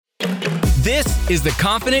This is the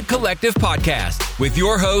Confident Collective Podcast with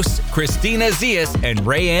your hosts, Christina Zias and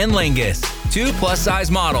Rayanne Langus, two plus-size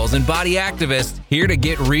models and body activists here to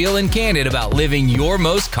get real and candid about living your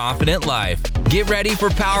most confident life. Get ready for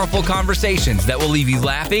powerful conversations that will leave you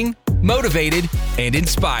laughing, motivated, and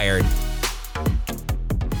inspired.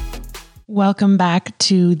 Welcome back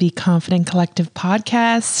to the Confident Collective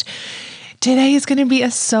Podcast. Today is going to be a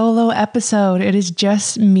solo episode. It is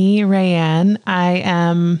just me, Rayanne. I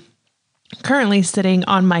am currently sitting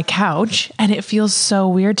on my couch, and it feels so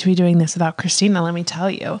weird to be doing this without Christina, let me tell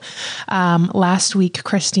you. Last week,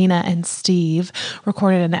 Christina and Steve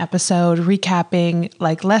recorded an episode recapping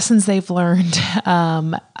lessons they've learned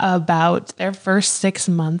about their first 6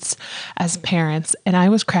 months as parents, and I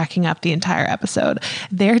was cracking up the entire episode.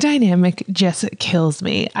 Their dynamic just kills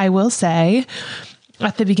me. I will say,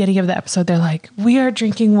 at the beginning of the episode, they're like, we are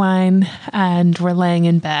drinking wine and we're laying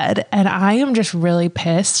in bed. And I am just really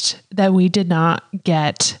pissed that we did not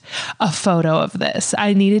get a photo of this.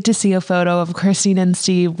 I needed to see a photo of Christina and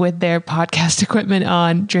Steve with their podcast equipment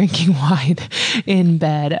on, drinking wine in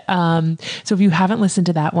bed. So if you haven't listened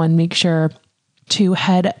to that one, make sure to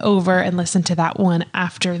head over and listen to that one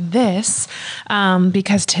after this,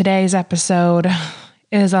 because today's episode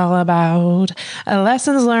is all about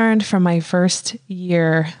lessons learned from my first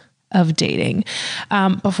year of dating.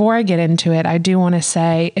 Before I get into it, I do want to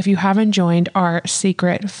say, if you haven't joined our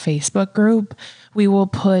secret Facebook group, we will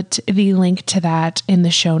put the link to that in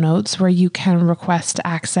the show notes where you can request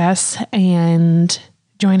access and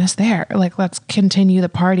join us there. Let's continue the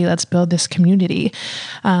party. Let's build this community.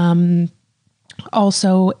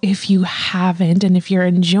 Also, if you haven't, and if you're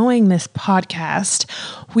enjoying this podcast,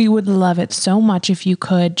 we would love it so much if you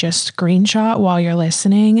could just screenshot while you're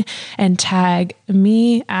listening and tag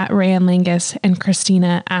me at Rayanne Langus and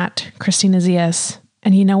Christina at Christina Zias.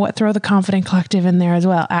 And you know what? Throw the Confident Collective in there as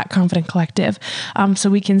well, at Confident Collective, so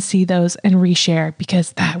we can see those and reshare,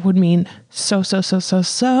 because that would mean so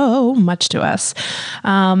much to us.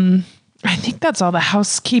 I think that's all the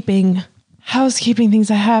housekeeping things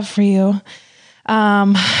I have for you.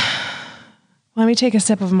 Let me take a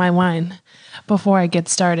sip of my wine before I get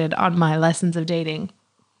started on my lessons of dating.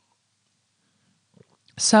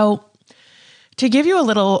 So, to give you a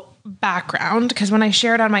little background, because when I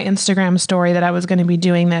shared on my Instagram story that I was going to be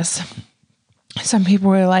doing this, some people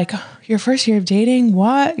were like, your first year of dating?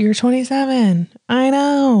 What? You're 27. I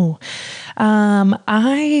know.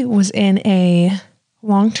 I was in a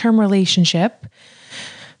long-term relationship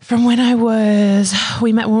from when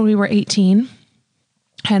we met when we were 18.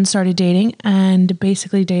 And started dating, and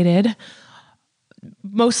basically dated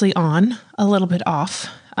mostly on, a little bit off,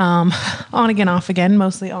 on again, off again,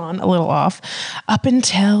 mostly on, a little off, up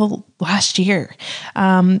until last year.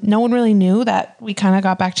 No one really knew that we kind of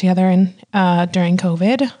got back together during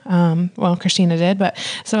COVID. Well, Christina did, but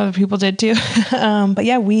some other people did too. But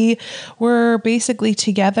yeah, we were basically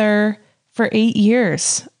together for 8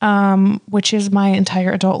 years, which is my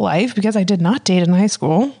entire adult life, because I did not date in high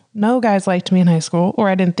school. No guys liked me in high school, or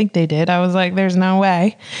I didn't think they did. I was like, there's no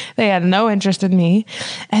way. They had no interest in me.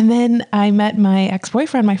 And then I met my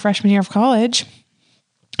ex-boyfriend my freshman year of college,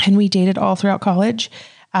 and we dated all throughout college,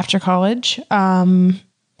 after college.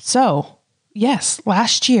 So yes,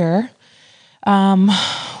 last year,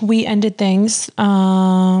 we ended things.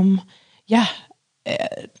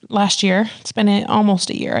 Last year, it's been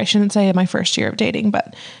almost a year. I shouldn't say my first year of dating,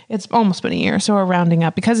 but it's almost been a year. So we're rounding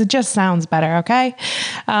up because it just sounds better. Okay.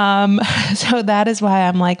 So that is why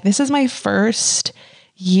I'm like, this is my first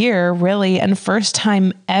year really, and first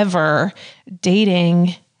time ever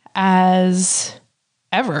dating as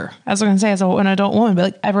an adult woman,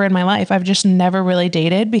 but ever in my life. I've just never really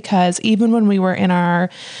dated, because even when we were in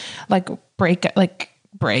our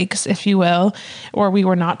breaks, if you will, or we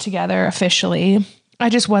were not together officially, I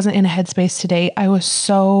just wasn't in a headspace to date. I was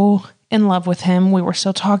so in love with him. We were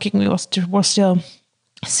still talking. We were still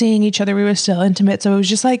seeing each other. We were still intimate. So it was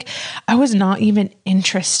just like, I was not even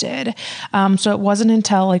interested. So it wasn't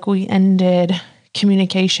until we ended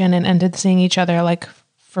communication and ended seeing each other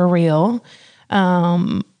for real,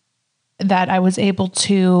 that I was able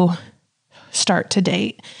to start to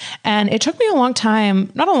date. And it took me a long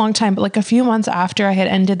time, not a long time, but a few months after I had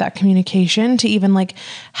ended that communication to even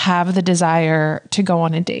have the desire to go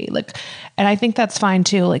on a date. And I think that's fine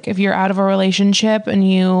too. If you're out of a relationship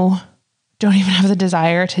and you don't even have the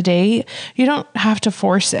desire to date, you don't have to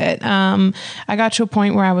force it. I got to a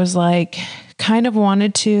point where I was kind of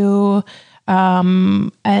wanted to,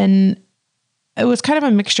 and it was kind of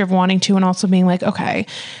a mixture of wanting to and also being okay,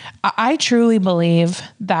 I truly believe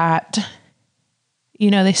that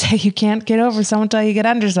They say you can't get over someone until you get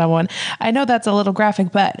under someone. I know that's a little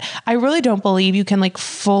graphic, but I really don't believe you can like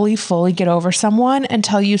fully get over someone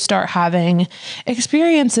until you start having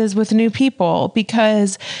experiences with new people,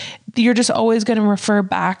 because you're just always going to refer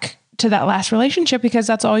back to that last relationship because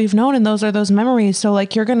that's all you've known. And those are those memories. So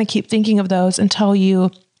like, you're going to keep thinking of those until you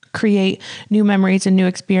create new memories and new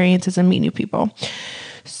experiences and meet new people.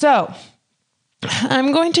 So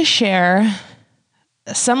I'm going to share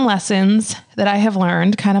some lessons that I have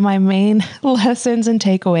learned, kind of my main lessons and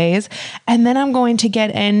takeaways. And then I'm going to get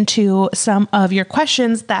into some of your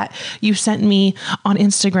questions that you sent me on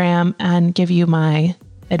Instagram and give you my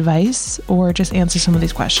advice or just answer some of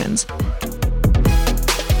these questions.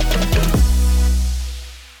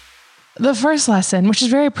 The first lesson, which is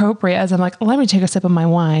very appropriate as I'm like, let me take a sip of my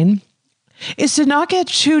wine, is to not get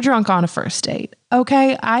too drunk on a first date.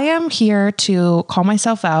 Okay, I am here to call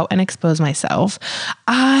myself out and expose myself.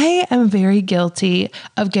 I am very guilty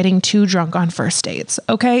of getting too drunk on first dates.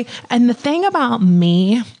 Okay, and the thing about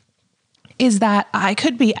me is that I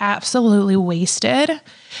could be absolutely wasted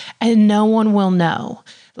and no one will know.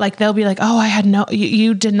 Like they'll be like, oh,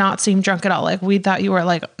 you did not seem drunk at all. Like we thought you were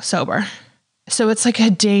like sober. So it's like a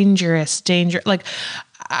danger. Like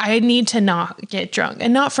I need to not get drunk,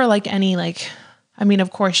 and not for like any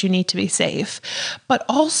of course you need to be safe, but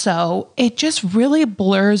also it just really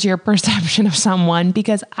blurs your perception of someone,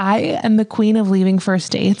 because I am the queen of leaving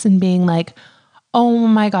first dates and being like, oh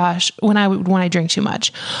my gosh, when I drink too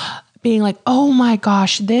much, being like, oh my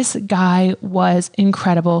gosh, this guy was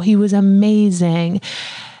incredible. He was amazing.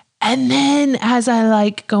 And then as I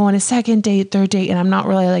like go on a second date, third date, and I'm not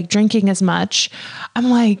really like drinking as much,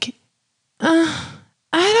 I'm like, I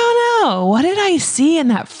don't know. What did I see in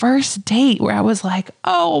that first date where I was like,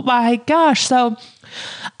 oh my gosh. So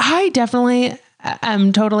I definitely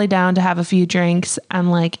am totally down to have a few drinks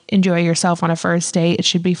and like enjoy yourself on a first date. It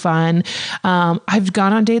should be fun. I've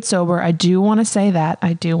gone on dates sober. I do want to say that.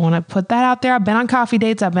 I do want to put that out there. I've been on coffee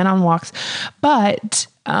dates. I've been on walks, but,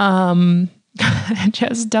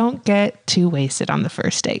 just don't get too wasted on the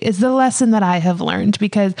first date is the lesson that I have learned,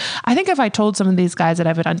 because I think if I told some of these guys that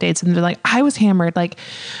I've been on dates and they're like, I was hammered, like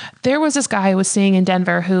there was this guy I was seeing in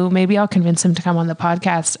Denver who maybe I'll convince him to come on the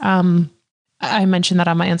podcast. I mentioned that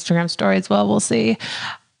on my Instagram story as well. We'll see.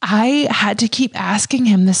 I had to keep asking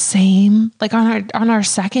him the same, like on our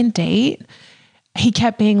second date, he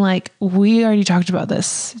kept being like, we already talked about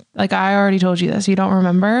this. Like, I already told you this. You don't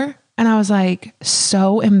remember? And I was like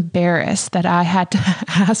so embarrassed that I had to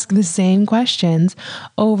ask the same questions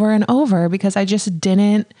over and over because I just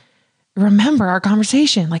didn't remember our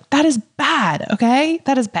conversation. Like, that is bad. Okay.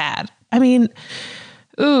 That is bad. I mean,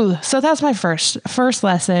 so that's my first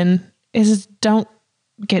lesson is don't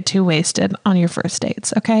get too wasted on your first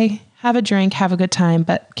dates. Okay. Have a drink, have a good time,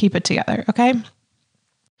 but keep it together. Okay.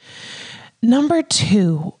 Number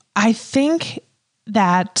two, how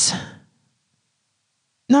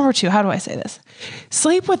do I say this?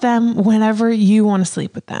 Sleep with them whenever you want to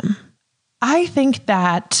sleep with them. I think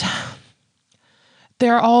that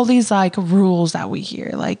there are all these like rules that we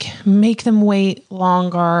hear, like make them wait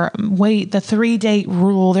longer, wait the 3-date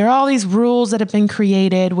rule. There are all these rules that have been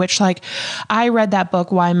created, which like I read that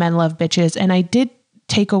book, Why Men Love Bitches, and I did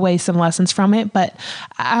take away some lessons from it. But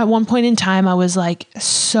at one point in time, I was like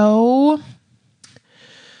so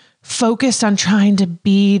focused on trying to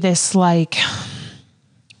be this like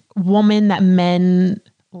woman that men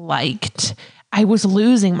liked. I was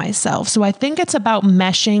losing myself. So I think it's about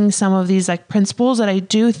meshing some of these like principles that I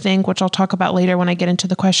do think, which I'll talk about later when I get into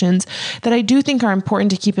the questions, that I do think are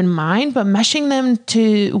important to keep in mind, but meshing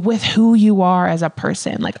them with who you are as a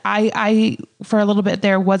person. Like I for a little bit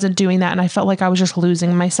there wasn't doing that. And I felt like I was just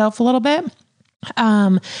losing myself a little bit.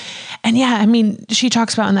 And yeah, I mean, she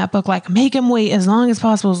talks about in that book, like make him wait as long as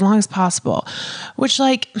possible, which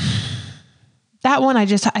like, that one, I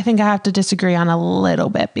think I have to disagree on a little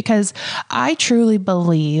bit, because I truly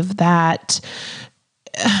believe that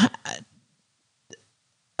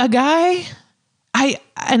a guy,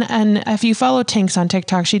 and if you follow Tinks on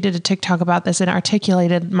TikTok, she did a TikTok about this and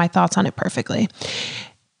articulated my thoughts on it perfectly.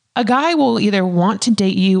 A guy will either want to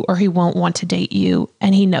date you or he won't want to date you.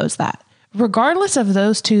 And he knows that. Regardless of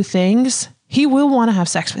those two things, he will want to have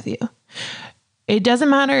sex with you. It doesn't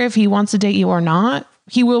matter if he wants to date you or not.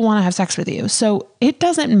 He will want to have sex with you. So it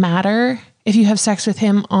doesn't matter if you have sex with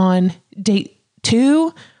him on date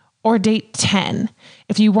 2 or date 10.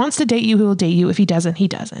 If he wants to date you, he will date you. If he doesn't, he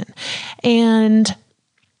doesn't. And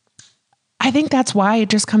I think that's why it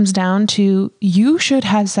just comes down to you should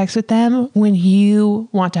have sex with them when you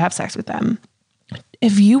want to have sex with them.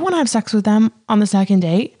 If you want to have sex with them on the second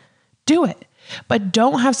date, do it. But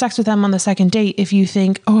don't have sex with them on the second date if you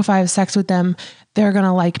think, oh, if I have sex with them, they're going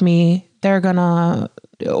to like me.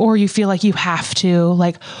 Or you feel like you have to.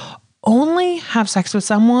 Like, only have sex with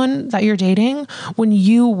someone that you're dating when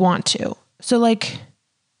you want to. So like,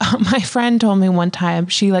 my friend told me one time,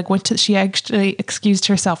 she actually excused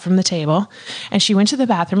herself from the table and she went to the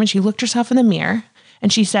bathroom and she looked herself in the mirror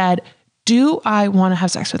and she said, do I want to have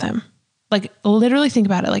sex with him? Like, literally think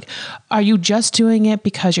about it. Like, are you just doing it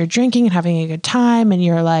because you're drinking and having a good time and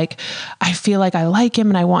you're like, I feel like I like him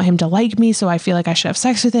and I want him to like me, so I feel like I should have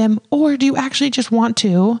sex with him? Or do you actually just want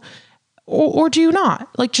to, or do you not?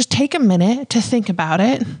 Like, just take a minute to think about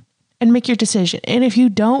it and make your decision. And if you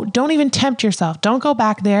don't even tempt yourself. Don't go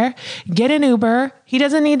back there. Get an Uber. He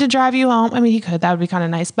doesn't need to drive you home. I mean, he could. That would be kind of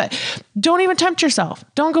nice. But don't even tempt yourself.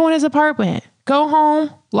 Don't go in his apartment. Go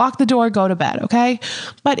home, lock the door, go to bed, okay?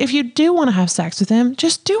 But if you do want to have sex with him,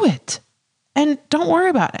 just do it. And don't worry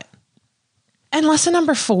about it. And lesson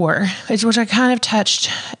number 4, which I kind of touched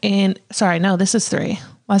in, this is 3.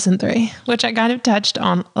 Lesson 3, which I kind of touched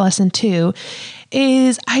on lesson 2,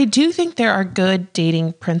 is I do think there are good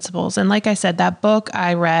dating principles. And like I said, that book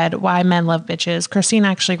I read, Why Men Love Bitches, Christine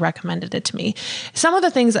actually recommended it to me. Some of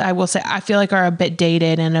the things I will say, I feel like are a bit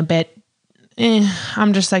dated and a bit,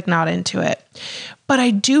 I'm just like not into it. But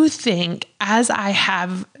I do think as I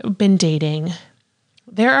have been dating,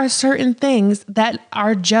 there are certain things that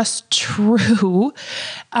are just true.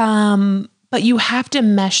 But you have to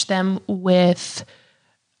mesh them with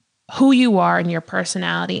who you are and your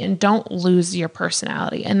personality, and don't lose your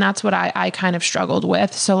personality. And that's what I kind of struggled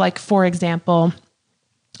with. So like, for example,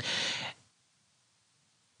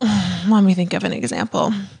 let me think of an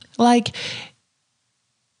example. Like,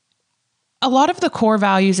 a lot of the core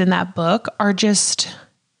values in that book are just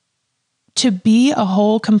to be a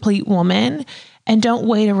whole, complete woman and don't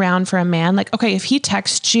wait around for a man. Like, okay, if he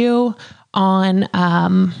texts you on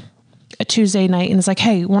a Tuesday night and is like,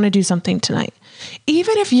 hey, want to do something tonight?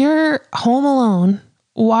 Even if you're home alone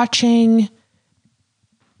watching,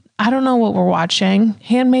 I don't know what we're watching,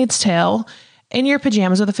 Handmaid's Tale, in your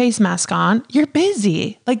pajamas with a face mask on, you're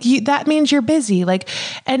busy. Like, that means you're busy. Like,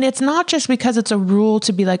 and it's not just because it's a rule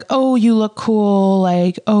to be like, oh, you look cool.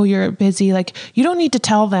 Like, oh, you're busy. Like, you don't need to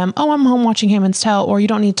tell them, oh, I'm home watching Handmaid's Tale. Or you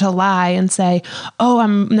don't need to lie and say, oh,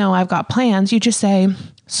 I've got plans. You just say,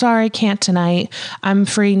 sorry, can't tonight. I'm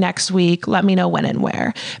free next week. Let me know when and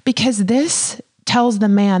where. Because this tells the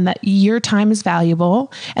man that your time is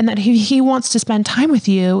valuable and that he wants to spend time with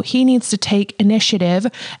you, he needs to take initiative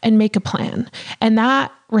and make a plan. And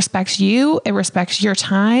that respects you. It respects your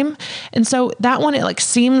time. And so that one, it like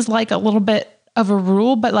seems like a little bit of a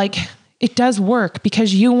rule, but like it does work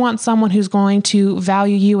because you want someone who's going to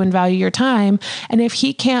value you and value your time. And if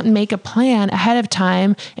he can't make a plan ahead of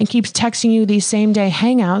time and keeps texting you these same day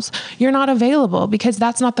hangouts, you're not available because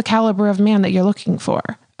that's not the caliber of man that you're looking for.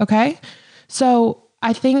 Okay. So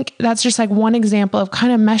I think that's just like one example of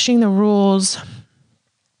kind of meshing the rules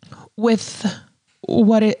with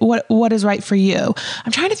what is right for you.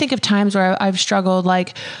 I'm trying to think of times where I've struggled.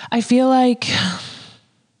 Like, I feel like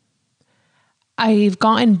I've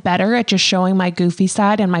gotten better at just showing my goofy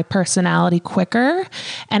side and my personality quicker.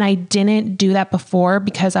 And I didn't do that before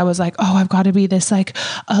because I was like, oh, I've got to be this like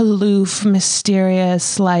aloof,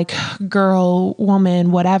 mysterious, like girl,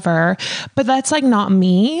 woman, whatever. But that's like not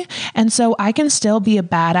me. And so I can still be a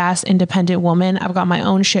badass, independent woman. I've got my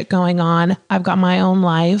own shit going on. I've got my own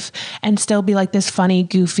life and still be like this funny,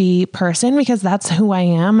 goofy person because that's who I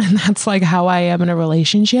am. And that's like how I am in a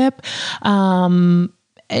relationship.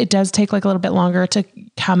 It does take like a little bit longer to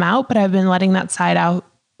come out, but I've been letting that side out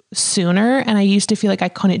sooner. And I used to feel like I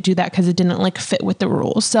couldn't do that because it didn't like fit with the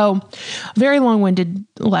rules. So very long-winded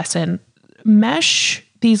lesson. Mesh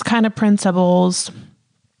these kind of principles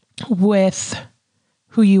with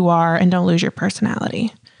who you are and don't lose your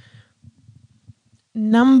personality.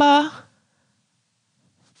 Number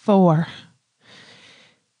 4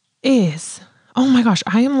 is, oh my gosh,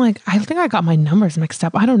 I think I got my numbers mixed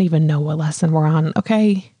up. I don't even know what lesson we're on.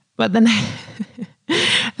 Okay. But the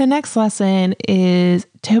next lesson is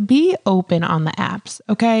to be open on the apps.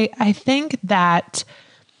 Okay. I think that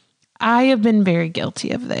I have been very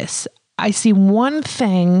guilty of this. I see one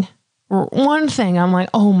thing, I'm like,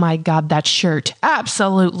 oh my God, that shirt.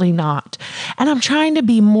 Absolutely not. And I'm trying to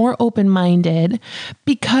be more open-minded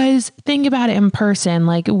because think about it in person.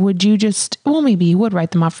 Like, would you just, well, maybe you would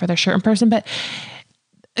write them off for their shirt in person, but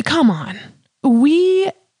come on.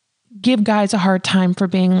 We give guys a hard time for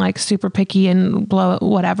being like super picky and blow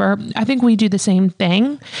whatever. I think we do the same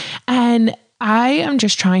thing. And I am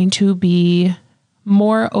just trying to be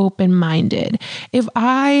more open-minded. If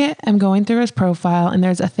I am going through his profile and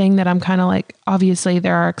there's a thing that I'm kind of like, obviously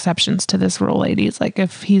there are exceptions to this rule, ladies. Like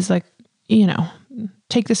if he's like,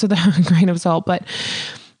 take this with a grain of salt, but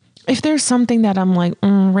if there's something that I'm like,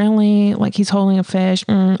 really, like he's holding a fish,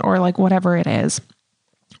 or like whatever it is,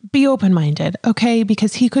 be open-minded, okay?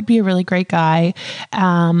 Because he could be a really great guy.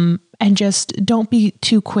 And just don't be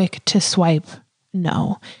too quick to swipe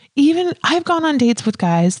no. Even I've gone on dates with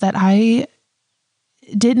guys that I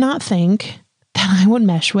did not think that I would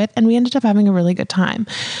mesh with, and we ended up having a really good time.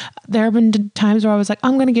 There have been times where I was like,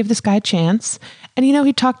 I'm going to give this guy a chance. And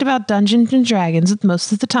he talked about Dungeons and Dragons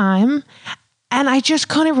most of the time. And I just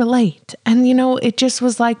couldn't relate. And, it just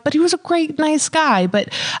was like, but he was a great, nice guy.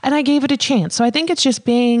 And I gave it a chance. So I think it's just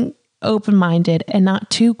being open-minded and not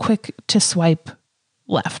too quick to swipe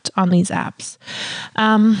left on these apps.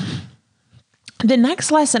 The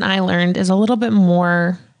next lesson I learned is a little bit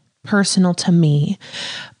more personal to me,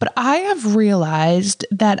 but I have realized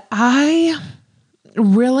that I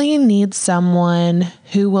really need someone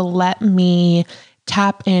who will let me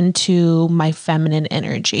tap into my feminine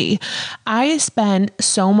energy. I spend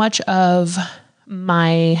so much of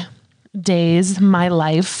my days, my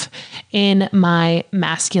life in my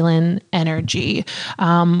masculine energy,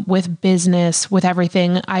 with business, with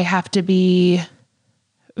everything. I have to be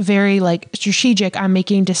very like strategic. I'm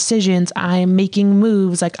making decisions. I'm making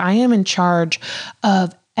moves. Like I am in charge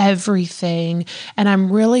of everything. And I'm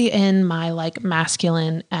really in my like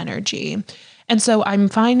masculine energy. And so I'm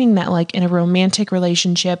finding that like in a romantic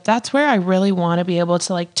relationship, that's where I really want to be able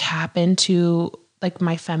to like tap into like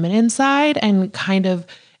my feminine side and kind of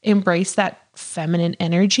embrace that feminine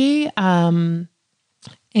energy. And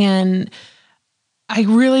I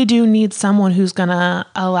really do need someone who's going to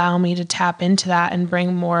allow me to tap into that and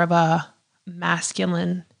bring more of a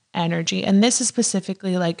masculine energy. And this is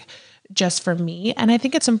specifically like just for me. And I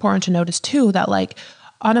think it's important to notice too, that like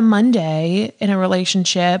on a Monday in a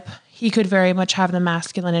relationship, he could very much have the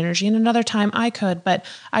masculine energy, and another time I could, but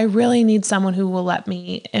I really need someone who will let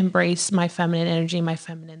me embrace my feminine energy, my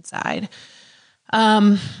feminine side.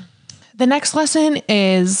 The next lesson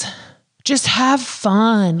is just have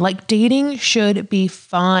fun. Like dating should be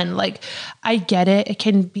fun. Like I get it. It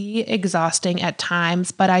can be exhausting at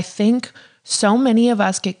times, but I think so many of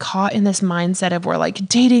us get caught in this mindset of we're like,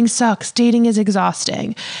 dating sucks. Dating is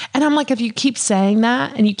exhausting. And I'm like, if you keep saying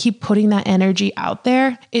that and you keep putting that energy out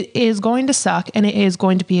there, it is going to suck and it is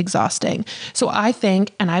going to be exhausting. So I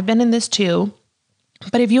think, and I've been in this too,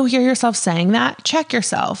 but if you hear yourself saying that, check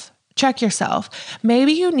yourself.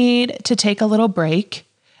 Maybe you need to take a little break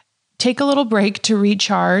to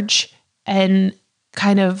recharge and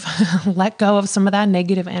kind of let go of some of that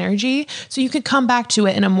negative energy so you could come back to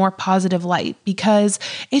it in a more positive light, because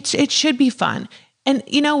it should be fun. And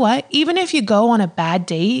you know what? Even if you go on a bad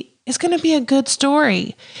date, it's going to be a good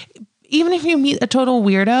story. Even if you meet a total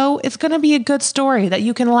weirdo, it's going to be a good story that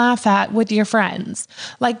you can laugh at with your friends.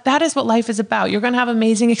 Like that is what life is about. You're going to have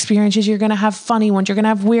amazing experiences. You're going to have funny ones. You're going to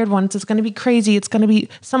have weird ones. It's going to be crazy. Some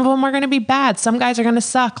of them are going to be bad. Some guys are going to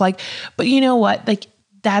suck. But you know what? Like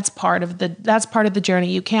that's part of the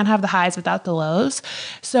journey. You can't have the highs without the lows.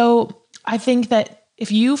 So I think that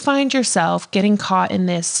if you find yourself getting caught in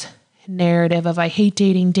this narrative of I hate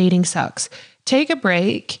dating sucks, take a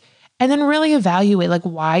break and then really evaluate like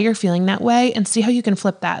why you're feeling that way and see how you can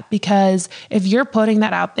flip that. Because if you're putting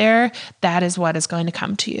that out there, that is what is going to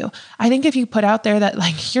come to you. I think if you put out there that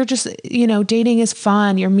like, you're just, dating is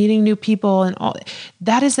fun, you're meeting new people and all,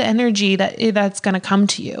 that is the energy that's going to come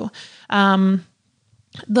to you.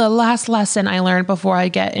 The last lesson I learned before I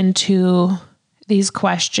get into these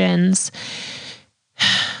questions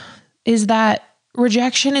is that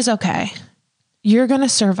rejection is okay. You're going to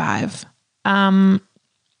survive.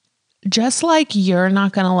 Just like you're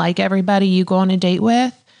not going to like everybody you go on a date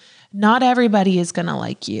with, not everybody is going to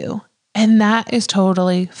like you. And that is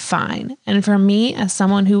totally fine. And for me, as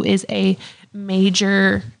someone who is a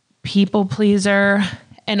major people pleaser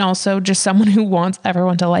and also just someone who wants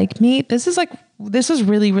everyone to like me, this is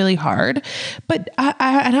really, really hard. But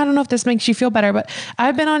I don't know if this makes you feel better, but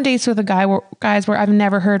I've been on dates with guys where I've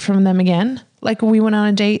never heard from them again. Like we went on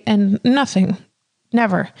a date and nothing,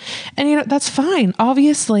 never. And that's fine.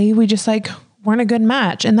 Obviously we just weren't a good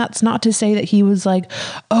match. And that's not to say that he was like,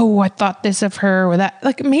 oh, I thought this of her or that.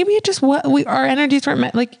 Like maybe it just our energies weren't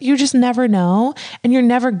met. Like you just never know, and you're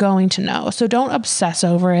never going to know. So don't obsess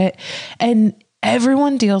over it. And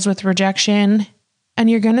everyone deals with rejection, and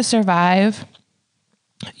you're going to survive.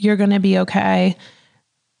 You're going to be okay.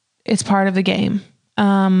 It's part of the game.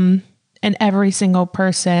 And every single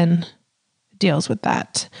person deals with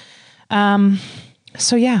that.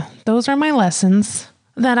 So yeah, those are my lessons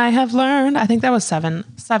that I have learned. I think that was seven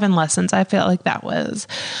lessons. I feel like that was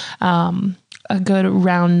a good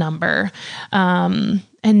round number. And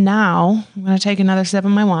now I'm going to take another sip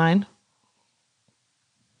of my wine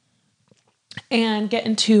and get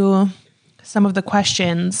into some of the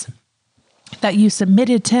questions that you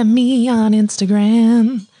submitted to me on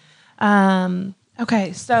Instagram.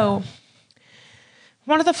 Okay, so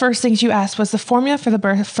one of the first things you asked was the formula for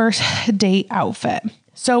the first date outfit.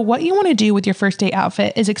 So what you want to do with your first date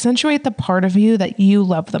outfit is accentuate the part of you that you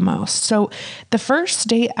love the most. So the first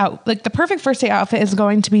date out, like the perfect first date outfit is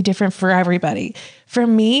going to be different for everybody. For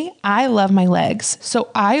me, I love my legs. So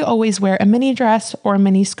I always wear a mini dress or a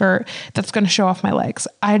mini skirt that's going to show off my legs.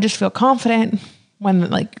 I just feel confident when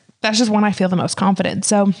that's just when I feel the most confident.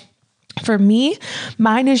 So for me,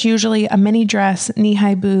 mine is usually a mini dress,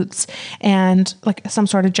 knee-high boots, and like some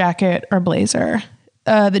sort of jacket or blazer.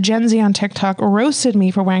 The Gen Z on TikTok roasted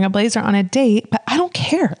me for wearing a blazer on a date, but I don't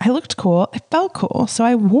care. I looked cool. It felt cool. So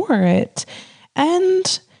I wore it.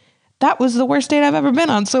 And that was the worst date I've ever been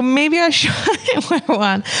on. So maybe I shouldn't wear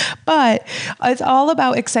one. But it's all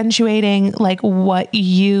about accentuating like what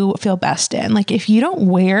you feel best in. Like if you don't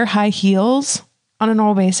wear high heels on a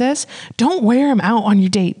normal basis, don't wear them out on your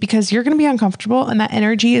date because you're going to be uncomfortable and that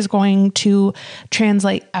energy is going to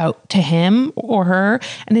translate out to him or her.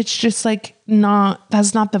 And it's just like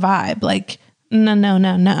that's not the vibe. Like,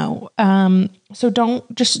 no. So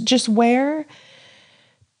don't just wear,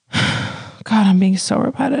 God, I'm being so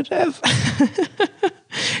repetitive.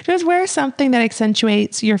 Just wear something that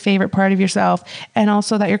accentuates your favorite part of yourself and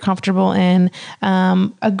also that you're comfortable in.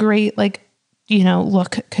 A great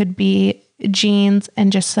look could be jeans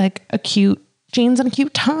and just like a cute jeans and a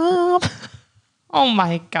cute top. Oh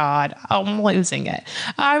my God. I'm losing it.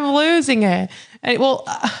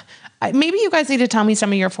 Maybe you guys need to tell me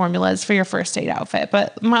some of your formulas for your first date outfit,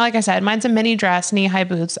 but like I said, mine's a mini dress, knee-high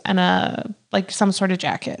boots, and some sort of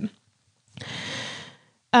jacket.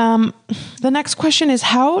 The next question is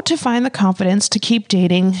how to find the confidence to keep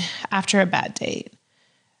dating after a bad date.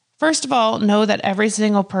 First of all, know that every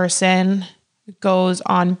single person goes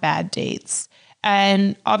on bad dates.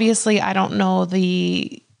 And obviously I don't know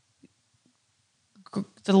the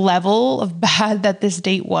level of bad that this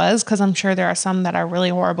date was, because I'm sure there are some that are really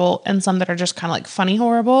horrible and some that are just kind of like funny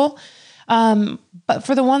horrible. But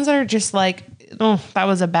for the ones that are just like, oh, that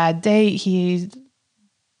was a bad date.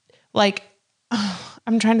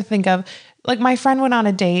 I'm trying to think of, like, my friend went on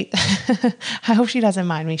a date. I hope she doesn't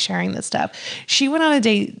mind me sharing this stuff. She went on a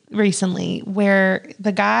date recently where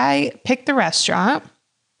the guy picked the restaurant.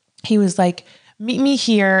 He was like, meet me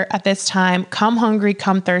here at this time, come hungry,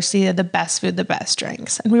 come thirsty, the best food, the best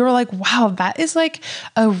drinks. And we were like, wow, that is like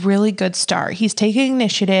a really good start. He's taking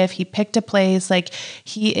initiative. He picked a place. Like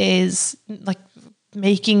he is like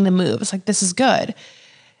making the moves. Like this is good.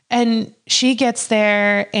 And she gets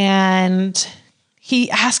there and he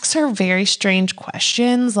asks her very strange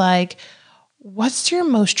questions like, what's your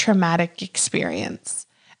most traumatic experience?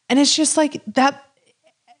 And it's just like that.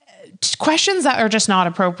 Questions that are just not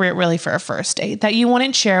appropriate really for a first date that you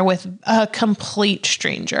wouldn't share with a complete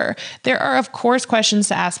stranger. There are, of course, questions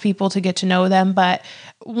to ask people to get to know them, but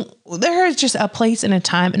there is just a place and a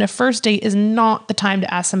time, and a first date is not the time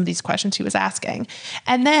to ask some of these questions he was asking.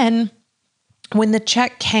 And then when the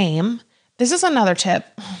check came, this is another tip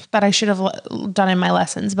that I should have done in my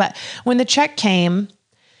lessons, but when the check came,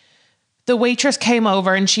 the waitress came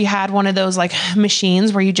over and she had one of those like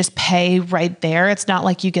machines where you just pay right there. It's not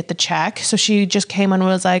like you get the check. So she just came and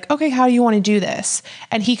was like, okay, how do you want to do this?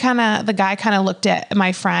 And the guy kind of looked at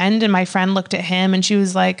my friend and my friend looked at him and she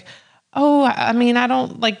was like, oh, I mean, I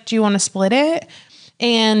don't like, do you want to split it?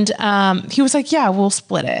 And he was like, yeah, we'll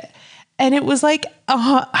split it. And it was like,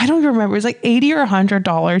 I don't even remember. It was like $80 or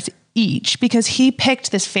 $100 each because he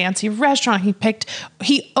picked this fancy restaurant.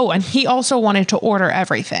 And he also wanted to order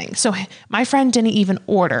everything. So my friend didn't even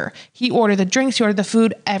order. He ordered the drinks, he ordered the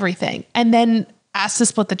food, everything. And then asked to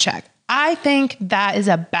split the check. I think that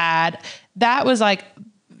was like,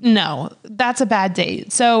 no, that's a bad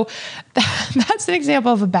date. So that's an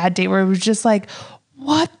example of a bad date where it was just like,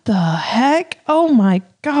 what the heck? Oh my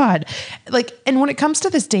God. Like, and when it comes to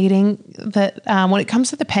this dating, when it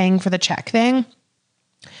comes to the paying for the check thing,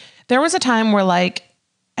 there was a time where there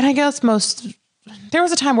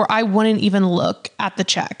was a time where I wouldn't even look at the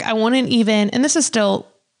check. I wouldn't even, and this is still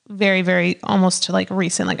very, very almost like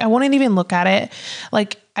recent. Like I wouldn't even look at it.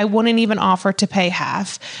 Like I wouldn't even offer to pay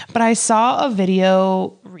half, but I saw a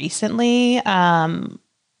video recently.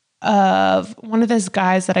 of one of those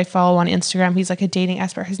guys that I follow on Instagram. He's like a dating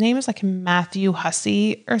expert. His name is like Matthew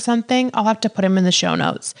Hussey or something. I'll have to put him in the show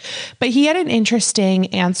notes. But he had an interesting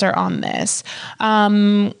answer on this.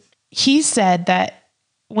 He said that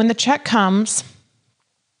when the check comes,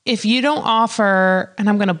 if you don't offer, and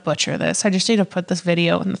I'm going to butcher this, I just need to put this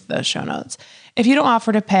video in the show notes. If you don't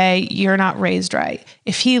offer to pay, you're not raised right.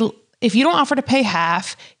 If you don't offer to pay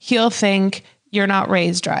half, he'll think you're not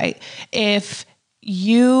raised right. If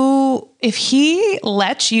he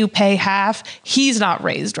lets you pay half, he's not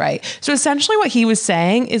raised right. So essentially what he was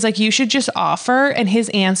saying is like, you should just offer, and his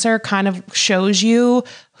answer kind of shows you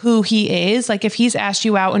who he is. Like if he's asked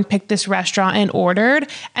you out and picked this restaurant and ordered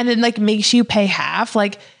and then like makes you pay half,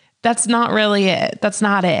 like that's not really it. That's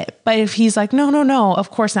not it. But if he's like, no, of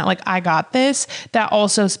course not. Like I got this, that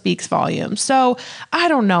also speaks volumes. So I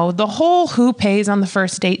don't know, the whole who pays on the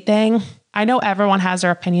first date thing, I know everyone has their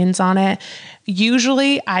opinions on it.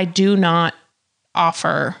 Usually I do not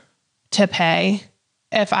offer to pay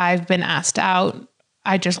if I've been asked out.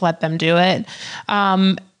 I just let them do it.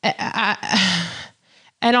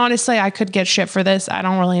 And honestly, I could get shit for this. I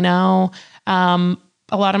don't really know.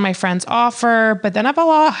 A lot of my friends offer, but then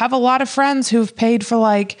I have a lot of friends who've paid for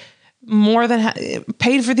like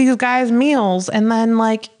paid for these guys' meals. And then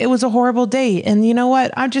like, it was a horrible date. And you know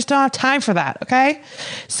what? I just don't have time for that. Okay.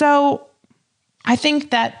 So I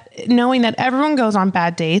think that knowing that everyone goes on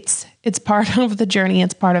bad dates, it's part of the journey,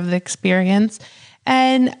 it's part of the experience.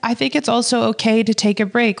 And I think it's also okay to take a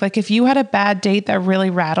break. Like if you had a bad date that really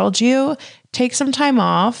rattled you, take some time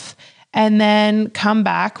off and then come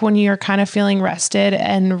back when you're kind of feeling rested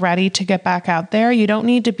and ready to get back out there. You don't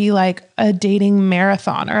need to be like a dating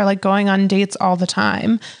marathon or like going on dates all the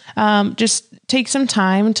time. Just take some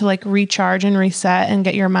time to like recharge and reset and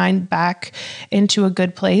get your mind back into a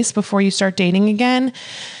good place before you start dating again.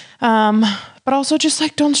 But also just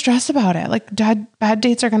like, don't stress about it. Like bad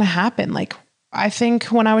dates are going to happen. Like I think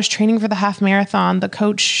when I was training for the half marathon, the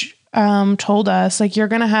coach, told us like, you're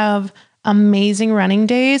going to have amazing running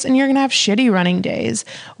days and you're going to have shitty running days.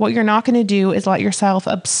 What you're not going to do is let yourself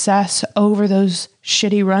obsess over those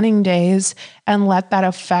shitty running days and let that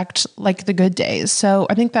affect like the good days. So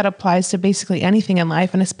I think that applies to basically anything in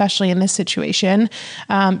life. And especially in this situation,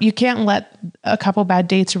 you can't let a couple bad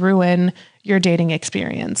dates ruin your dating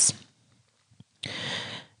experience.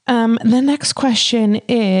 The next question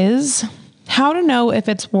is how to know if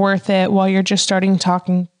it's worth it while you're just starting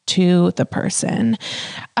talking to the person.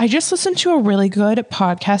 I just listened to a really good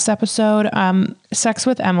podcast episode, Sex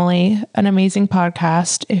with Emily, an amazing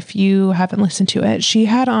podcast. If you haven't listened to it, she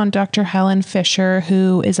had on Dr. Helen Fisher,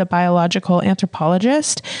 who is a biological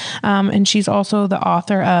anthropologist. And she's also the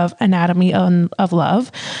author of Anatomy of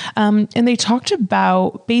Love. And they talked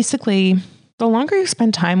about basically the longer you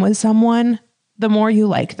spend time with someone, the more you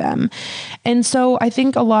like them. And so I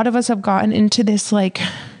think a lot of us have gotten into this like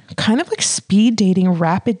kind of like speed dating,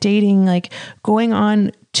 rapid dating, like going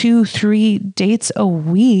on 2-3 dates a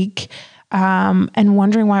week, and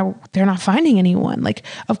wondering why they're not finding anyone. Like,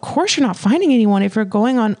 of course you're not finding anyone. If you're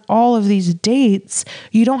going on all of these dates,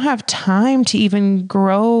 you don't have time to even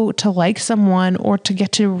grow to like someone or to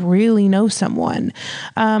get to really know someone.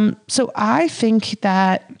 So I think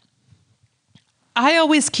that I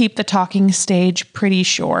always keep the talking stage pretty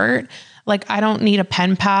short. Like I don't need a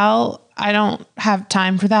pen pal. I don't have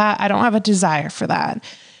time for that. I don't have a desire for that.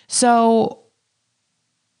 So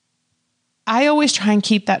I always try and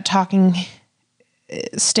keep that talking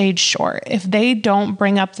stage short. If they don't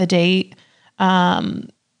bring up the date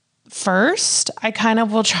first, I kind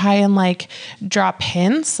of will try and like drop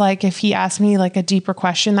hints. Like if he asked me like a deeper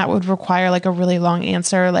question that would require like a really long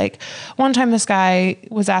answer. Like one time this guy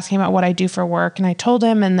was asking about what I do for work and I told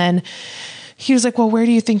him, and then he was like, well, where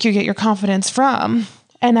do you think you get your confidence from?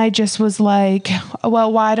 And I just was like,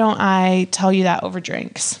 well, why don't I tell you that over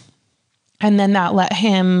drinks? And then that let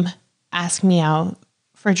him ask me out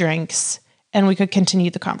for drinks and we could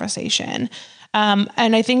continue the conversation.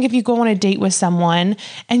 And I think if you go on a date with someone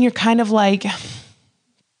and you're kind of like,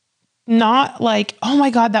 not like, oh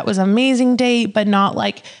my God, that was an amazing date, but not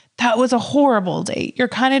like, that was a horrible date. You're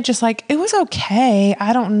kind of just like, it was okay.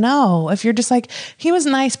 I don't know. If you're just like, he was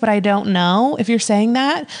nice, but I don't know. If you're saying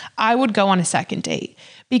that, I would go on a second date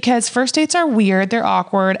because first dates are weird. They're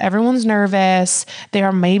awkward. Everyone's nervous. They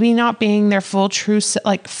are maybe not being their full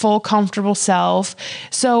comfortable self.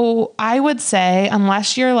 So I would say,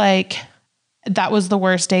 unless you're like, that was the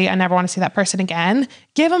worst date, I never want to see that person again,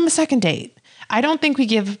 give them a second date. I don't think we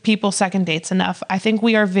give people second dates enough. I think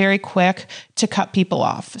we are very quick to cut people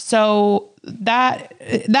off. So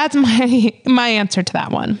that's my answer to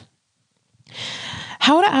that one.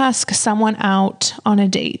 How to ask someone out on a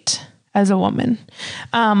date as a woman.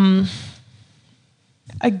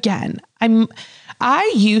 Again,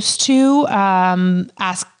 I used to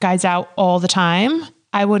ask guys out all the time.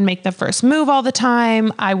 I would make the first move all the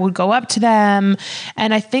time. I would go up to them.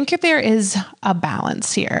 And I think there is a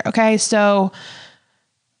balance here. Okay. So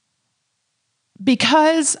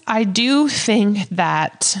because I do think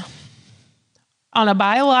that on a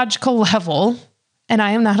biological level, and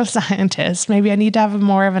I am not a scientist, maybe I need to have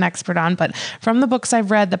more of an expert on, but from the books I've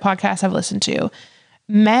read, the podcasts I've listened to,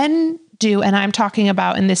 men do, and I'm talking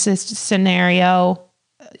about in this scenario,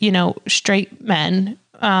 straight men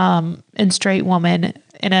and straight women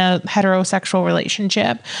in a heterosexual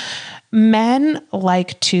relationship, men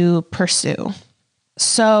like to pursue.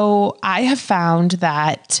 So I have found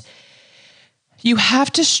that you have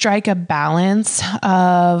to strike a balance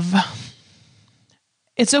of,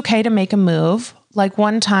 it's okay to make a move. Like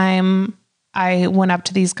one time I went up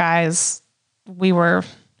to these guys, we were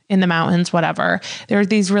in the mountains, whatever. There were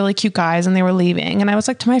these really cute guys and they were leaving. And I was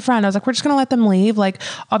like to my friend, I was like, we're just going to let them leave. Like,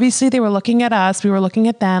 obviously they were looking at us. We were looking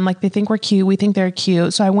at them. Like they think we're cute. We think they're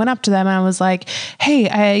cute. So I went up to them and I was like, hey,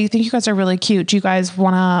 I think you guys are really cute. Do you guys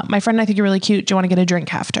want to, my friend and I think you're really cute. Do you want to get a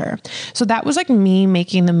drink after? So that was like me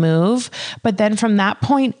making the move. But then from that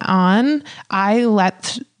point on,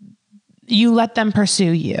 you let them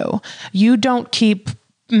pursue you. You don't keep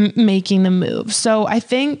making the move. So I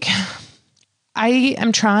think I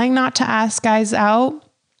am trying not to ask guys out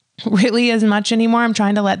really as much anymore. I'm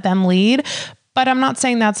trying to let them lead, but I'm not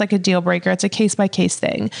saying that's like a deal breaker. It's a case by case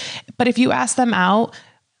thing. But if you ask them out,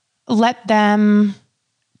 let them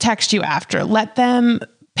text you after, let them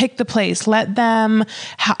pick the place, let them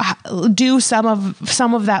do some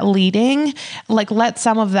of that leading, like let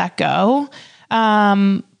some of that go.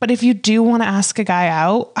 But if you do want to ask a guy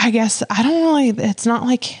out, I guess it's not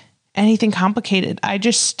like anything complicated.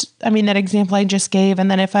 That example I just gave. And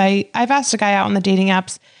then if I've asked a guy out on the dating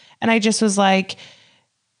apps and I just was like,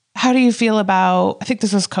 how do you feel about, I think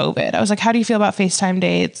this was COVID. I was like, how do you feel about FaceTime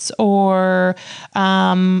dates? Or,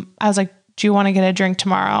 I was like, do you want to get a drink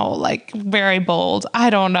tomorrow? Like very bold. I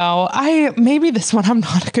don't know. Maybe this one I'm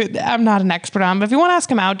not an expert on, but if you want to ask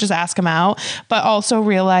him out, just ask him out. But also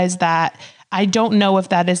realize that I don't know if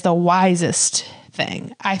that is the wisest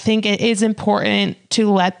thing. I think it is important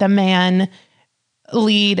to let the man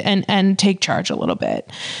lead and take charge a little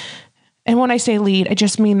bit. And when I say lead, I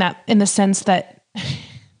just mean that in the sense that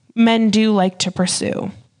men do like to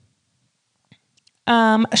pursue.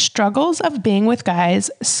 Struggles of being with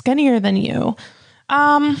guys skinnier than you.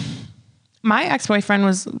 My ex-boyfriend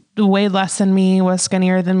was way less than me, was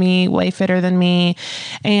skinnier than me, way fitter than me.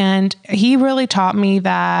 And he really taught me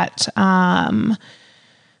that,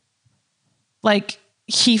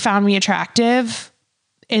 he found me attractive.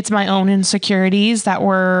 It's my own insecurities that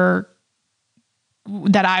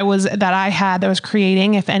I was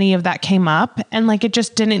creating, if any of that came up. And it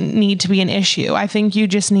just didn't need to be an issue. I think you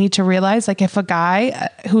just need to realize, if a guy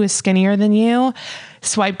who is skinnier than you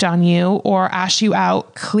swiped on you or asked you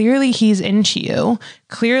out, clearly he's into you.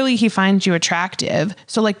 Clearly he finds you attractive.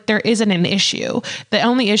 So there isn't an issue. The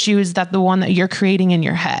only issue is that the one that you're creating in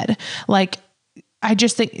your head. I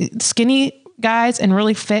just think skinny guys and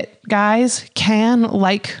really fit guys can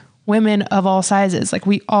like women of all sizes.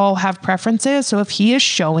 We all have preferences. So if he is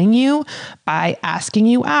showing you by asking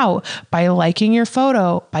you out, by liking your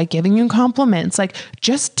photo, by giving you compliments,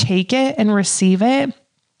 just take it and receive it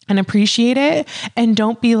and appreciate it. And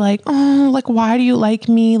don't be like, oh, why do you like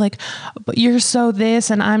me? But you're so this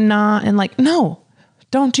and I'm not. And no,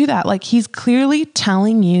 don't do that. He's clearly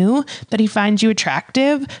telling you that he finds you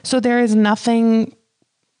attractive. So there is nothing,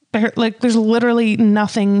 there's literally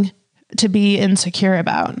nothing to be insecure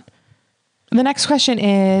about. The next question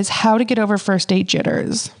is how to get over first date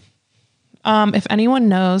jitters. If anyone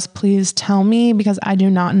knows, please tell me because I do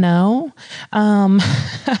not know.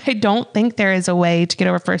 I don't think there is a way to get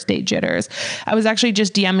over first date jitters. I was actually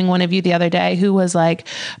just DMing one of you the other day who was like,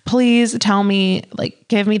 please tell me,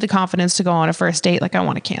 give me the confidence to go on a first date. I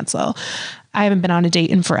want to cancel. I haven't been on a date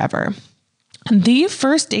in forever. The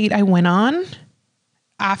first date I went on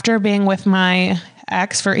after being with my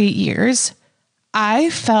ex for 8 years, I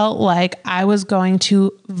felt like I was going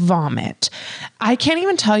to vomit. I can't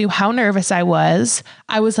even tell you how nervous I was.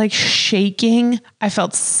 I was shaking. I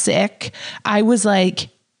felt sick. I was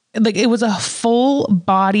it was a full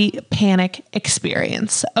body panic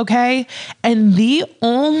experience. Okay. And the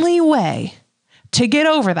only way to get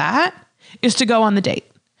over that is to go on the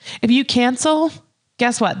date. If you cancel,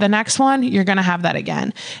 guess what? The next one, you're going to have that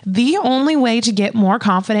again. The only way to get more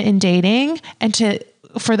confident in dating and to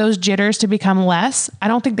for those jitters to become less, I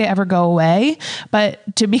don't think they ever go away,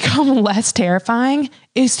 but to become less terrifying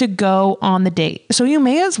is to go on the date. So you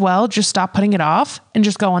may as well just stop putting it off and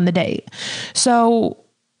just go on the date. So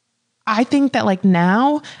I think that like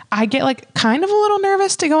now I get like kind of a little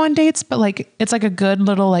nervous to go on dates, but like it's like a good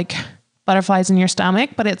little like butterflies in your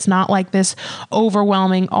stomach, but it's not like this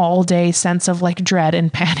overwhelming all day sense of like dread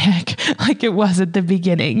and panic like it was at the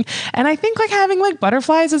beginning. And I think like having like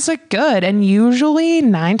butterflies is like good. And usually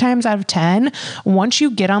 9 times out of 10, once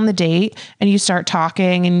you get on the date and you start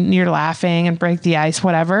talking and you're laughing and break the ice,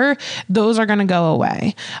 whatever, those are going to go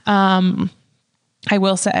away. I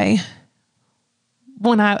will say,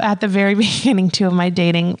 when at the very beginning too of my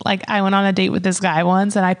dating, like I went on a date with this guy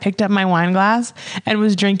once and I picked up my wine glass and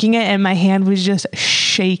was drinking it and my hand was just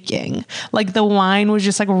shaking. Like the wine was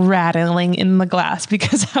just like rattling in the glass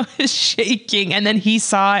because I was shaking. And then he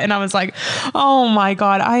saw it and I was like, oh my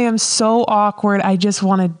God, I am so awkward. I just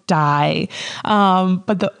want to die.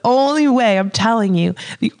 But the only way, I'm telling you,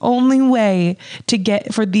 the only way to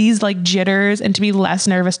get for these like jitters and to be less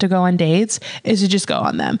nervous to go on dates is to just go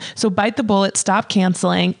on them. So bite the bullet, stop canceling,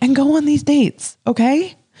 and go on these dates.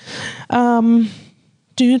 Okay.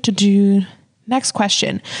 Next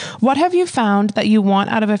question. What have you found that you want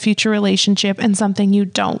out of a future relationship and something you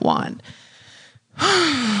don't want?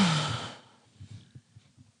 I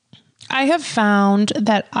have found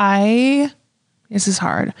that this is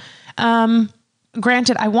hard.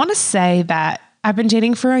 Granted, I want to say that I've been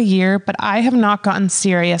dating for a year, but I have not gotten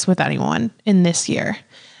serious with anyone in this year.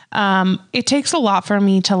 It takes a lot for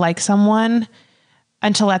me to like someone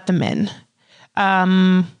and to let them in.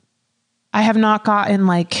 I have not gotten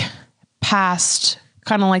like past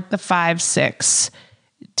kind of like the 5-6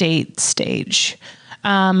 date stage.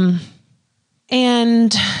 And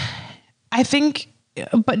I think,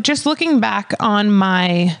 but just looking back on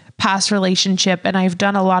my past relationship, and I've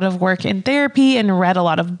done a lot of work in therapy and read a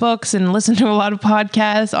lot of books and listened to a lot of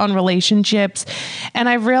podcasts on relationships. And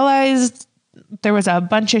I realized there was a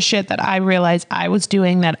bunch of shit that I realized I was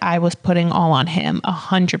doing that I was putting all on him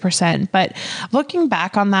 100%. But looking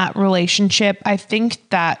back on that relationship, I think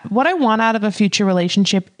that what I want out of a future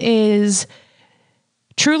relationship is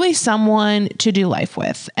truly someone to do life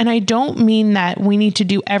with. And I don't mean that we need to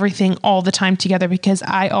do everything all the time together, because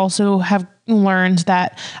I also have learned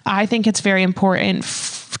that I think it's very important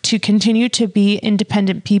to continue to be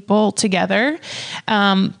independent people together.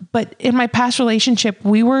 But in my past relationship,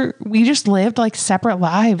 we just lived like separate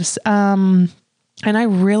lives. And I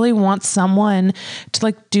really want someone to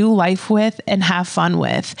like do life with and have fun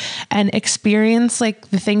with and experience like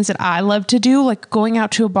the things that I love to do, like going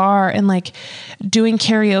out to a bar and like doing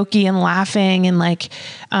karaoke and laughing and like,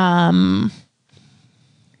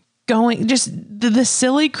 going just the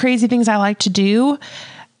silly, crazy things I like to do.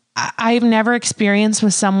 I've never experienced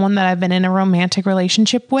with someone that I've been in a romantic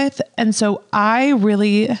relationship with. And so I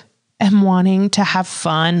really am wanting to have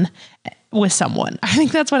fun with someone. I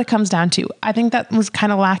think that's what it comes down to. I think that was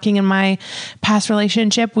kind of lacking in my past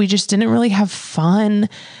relationship. We just didn't really have fun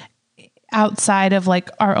outside of like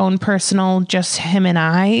our own personal, just him and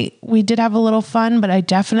I. We did have a little fun, but I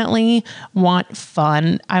definitely want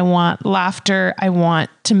fun. I want laughter. I want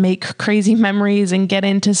to make crazy memories and get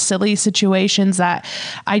into silly situations that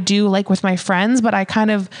I do like with my friends, but I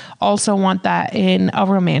kind of also want that in a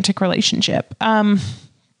romantic relationship.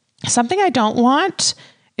 Something I don't want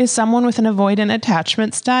is someone with an avoidant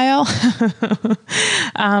attachment style,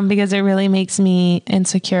 because it really makes me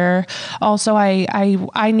insecure. Also,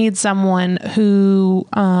 I need someone who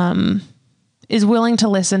is willing to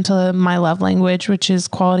listen to my love language, which is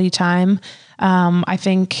quality time. I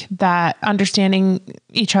think that understanding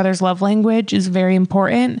each other's love language is very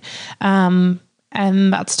important. And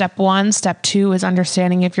that's step one. Step two is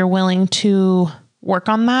understanding if you're willing to work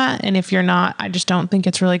on that. And if you're not, I just don't think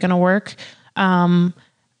it's really going to work.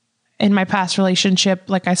 In my past relationship,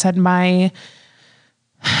 like I said, my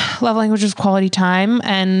love language was quality time.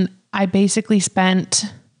 And I basically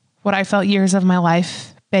spent what I felt years of my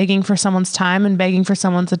life begging for someone's time and begging for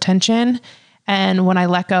someone's attention. And when I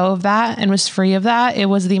let go of that and was free of that, it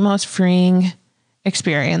was the most freeing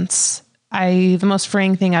experience. The most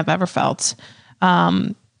freeing thing I've ever felt.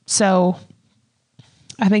 So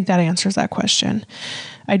I think that answers that question.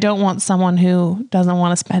 I don't want someone who doesn't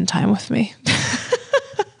want to spend time with me.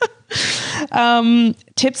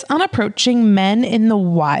 Tips on approaching men in the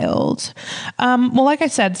wild. Well, like I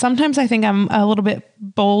said, sometimes I think I'm a little bit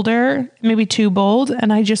bolder, maybe too bold,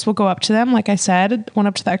 and I just will go up to them. Like I said, went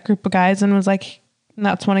up to that group of guys and was like, and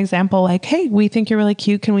that's one example, like, hey, we think you're really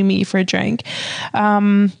cute. Can we meet you for a drink?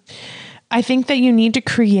 I think that you need to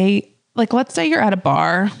create, like, let's say you're at a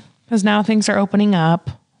bar because now things are opening up,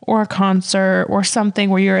 or a concert or something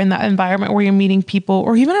where you're in that environment where you're meeting people,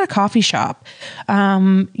 or even at a coffee shop.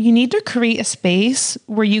 You need to create a space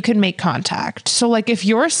where you can make contact. So like if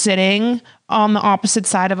you're sitting on the opposite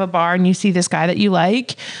side of a bar and you see this guy that you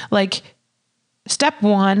like step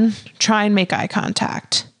one, try and make eye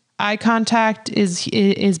contact. Eye contact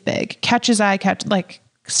is big. Catch his eye,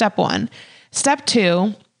 step one. Step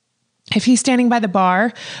two, if he's standing by the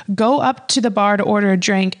bar, go up to the bar to order a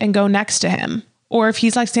drink and go next to him. Or if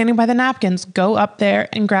he's like standing by the napkins, go up there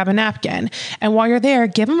and grab a napkin. And while you're there,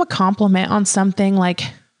 give him a compliment on something like,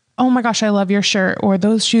 oh my gosh, I love your shirt, or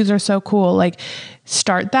those shoes are so cool. Like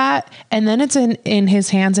start that. And then it's in his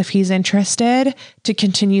hands, if he's interested, to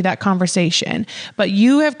continue that conversation. But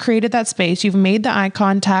you have created that space. You've made the eye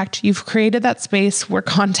contact. You've created that space where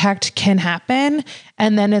contact can happen.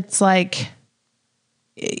 And then it's like,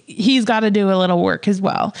 he's got to do a little work as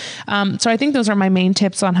well. So I think those are my main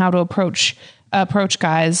tips on how to approach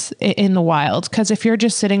guys in the wild. Because if you're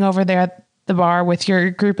just sitting over there at the bar with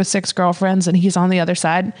your group of 6 girlfriends and he's on the other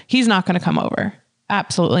side, he's not going to come over.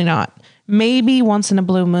 Absolutely not. Maybe once in a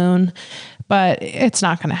blue moon, but it's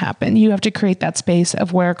not going to happen. You have to create that space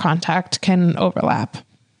of where contact can overlap.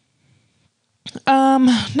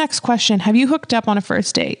 Next question. Have you hooked up on a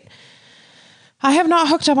first date? I have not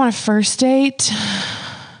hooked up on a first date.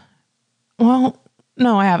 Well,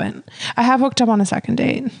 no, I haven't. I have hooked up on a second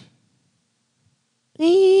date.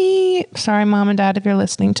 Sorry, Mom and Dad, if you're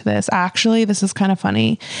listening to this. Actually, this is kind of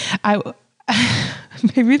funny.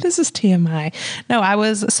 Maybe this is TMI. No, I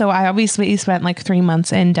obviously spent like 3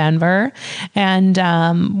 months in Denver and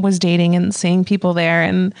was dating and seeing people there.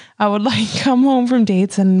 And I would like come home from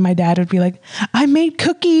dates and my dad would be like, I made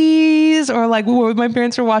cookies, or like my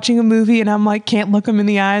parents were watching a movie and I'm like, can't look them in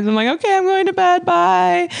the eyes. I'm like, okay, I'm going to bed.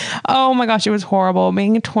 Bye. Oh my gosh, it was horrible.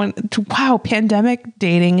 Being pandemic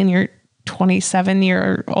dating in your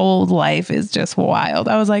 27-year-old life is just wild.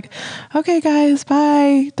 I was like, okay, guys,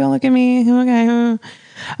 bye. Don't look at me. Okay.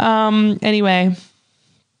 Anyway,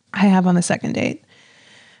 I have on the second date.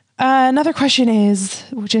 Another question is,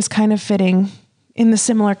 which is kind of fitting in the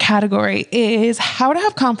similar category, is how to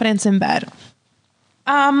have confidence in bed.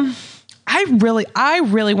 I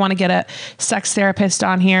really want to get a sex therapist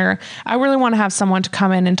on here. I really want to have someone to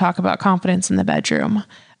come in and talk about confidence in the bedroom,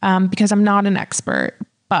 because I'm not an expert.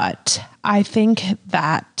 But I think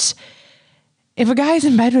that if a guy's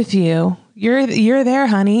in bed with you, you're there,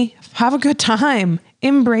 honey. Have a good time.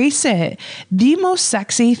 Embrace it. The most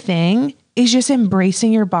sexy thing is just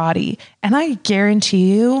embracing your body. And I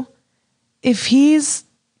guarantee you, if he's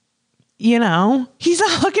not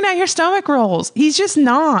looking at your stomach rolls. He's just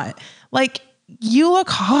not. Like, you look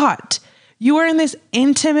hot. You are in this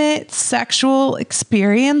intimate sexual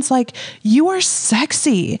experience. Like, you are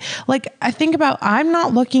sexy. Like, I'm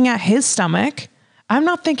not looking at his stomach. I'm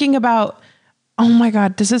not thinking about, oh my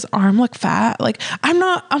God, does his arm look fat? Like, I'm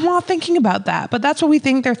not thinking about that, but that's what we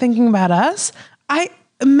think they're thinking about us.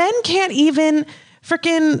 Men can't even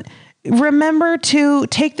freaking remember to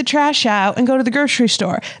take the trash out and go to the grocery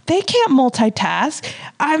store. They can't multitask.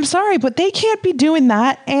 I'm sorry, but they can't be doing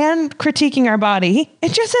that and critiquing our body.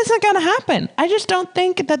 It just isn't going to happen. I just don't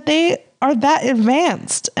think that they are that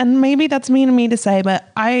advanced. And maybe that's mean of me to say,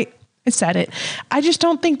 but I said it. I just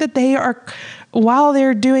don't think that they are, while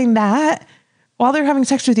they're doing that, while they're having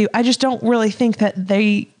sex with you, I just don't really think that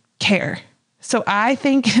they care. So I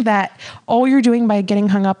think that all you're doing by getting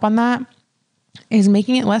hung up on that is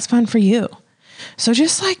making it less fun for you. So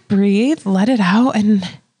just like breathe, let it out, and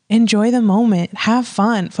enjoy the moment. Have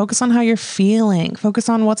fun. Focus on how you're feeling. Focus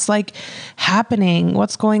on what's like happening,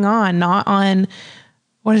 what's going on, not on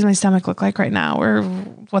what does my stomach look like right now, or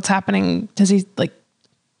what's happening. Does he like,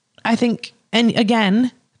 I think, and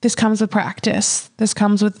again, this comes with practice. This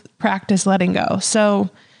comes with practice letting go. So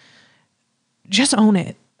just own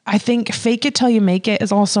it. I think fake it till you make it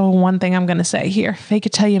is also one thing I'm going to say here. Fake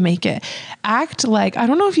it till you make it. Act like, I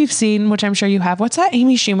don't know if you've seen, which I'm sure you have. What's that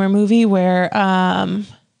Amy Schumer movie where,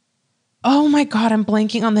 oh my God, I'm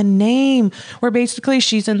blanking on the name, where basically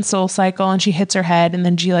she's in SoulCycle and she hits her head and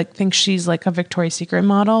then she like thinks she's like a Victoria's Secret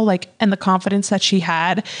model, like, and the confidence that she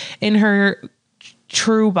had in her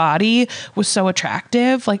true body was so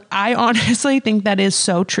attractive. Like, I honestly think that is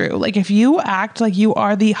so true. Like, if you act like you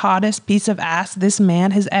are the hottest piece of ass this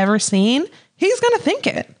man has ever seen, he's going to think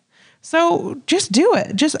it. So just do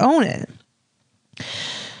it. Just own it.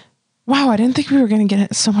 Wow. I didn't think we were going to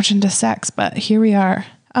get so much into sex, but here we are.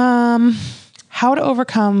 How to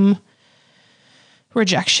overcome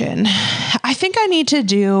rejection. I think I need to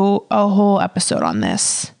do a whole episode on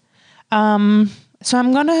this. So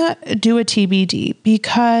I'm going to do a TBD,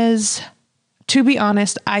 because to be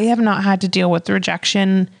honest, I have not had to deal with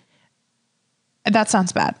rejection. That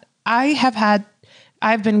sounds bad.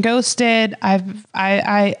 I've been ghosted. I've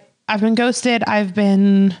been ghosted. I've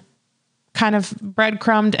been kind of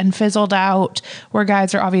breadcrumbed and fizzled out where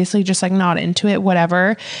guys are obviously just like not into it,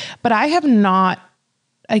 whatever. But I have not,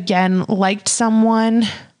 again, liked someone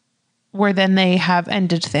where then they have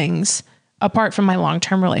ended things apart from my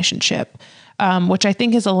long-term relationship, which I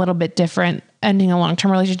think is a little bit different. Ending a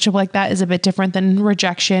long-term relationship like that is a bit different than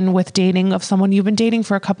rejection with dating of someone you've been dating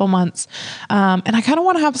for a couple months. And I kind of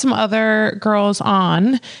want to have some other girls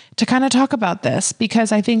on to kind of talk about this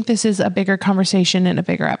because I think this is a bigger conversation and a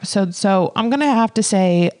bigger episode. So I'm going to have to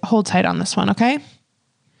say, hold tight on this one. Okay.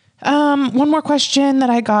 One more question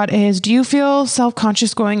that I got is, do you feel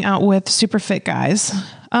self-conscious going out with super fit guys?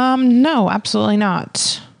 No, absolutely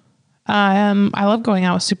not. I love going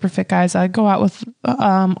out with super fit guys. I go out with,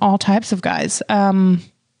 all types of guys. And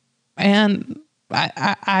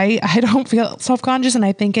I don't feel self-conscious. And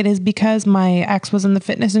I think it is because my ex was in the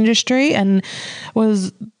fitness industry and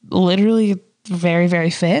was literally very, very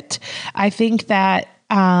fit. I think that,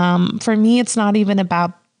 for me, it's not even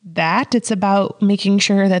about that. It's about making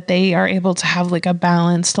sure that they are able to have like a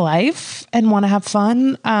balanced life and want to have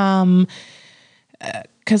fun.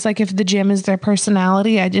 Cause like if the gym is their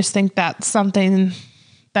personality, I just think that's something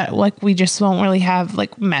that like we just won't really have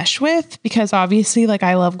like mesh with, because obviously like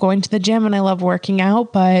I love going to the gym and I love working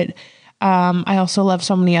out, but I also love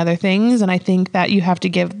so many other things. And I think that you have to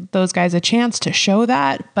give those guys a chance to show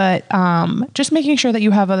that, but just making sure that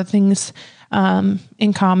you have other things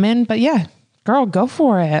in common. But yeah, girl, go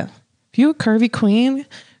for it. If you're a curvy queen,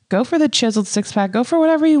 go for the chiseled six pack, go for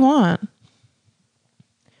whatever you want.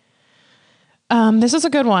 This is a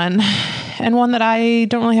good one and one that I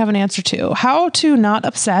don't really have an answer to. How to not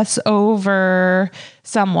obsess over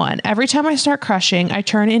someone. Every time I start crushing, I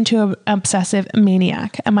turn into an obsessive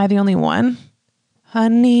maniac. Am I the only one?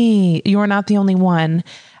 Honey, you are not the only one.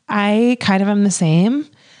 I kind of am the same.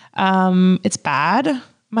 It's bad.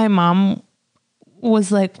 My mom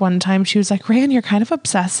was like, one time she was like, Ryan, you're kind of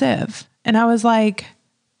obsessive. And I was like,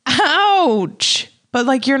 ouch. But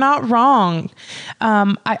like, you're not wrong.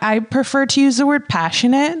 I prefer to use the word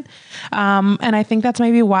passionate. And I think that's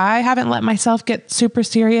maybe why I haven't let myself get super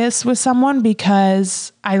serious with someone,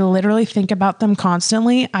 because I literally think about them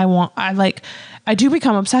constantly. I do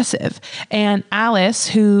become obsessive. And Alice,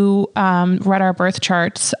 who read our birth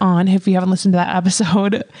charts on, if you haven't listened to that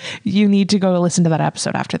episode, you need to go listen to that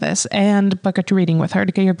episode after this and book a reading with her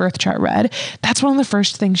to get your birth chart read. That's one of the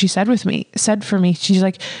first things she said for me. She's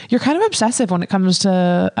like, you're kind of obsessive when it comes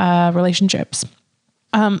to relationships.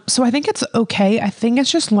 So I think it's okay. I think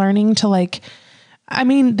it's just learning to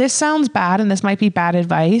this sounds bad and this might be bad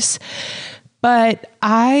advice, but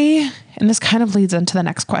and this kind of leads into the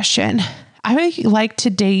next question. I like to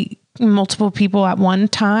date multiple people at one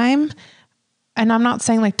time. And I'm not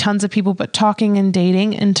saying like tons of people, but talking and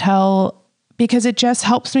dating because it just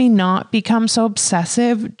helps me not become so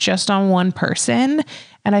obsessive just on one person.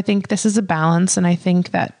 And I think this is a balance. And I think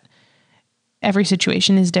that every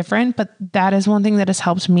situation is different, but that is one thing that has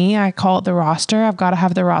helped me. I call it the roster. I've got to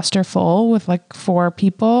have the roster full with like 4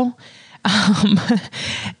 people.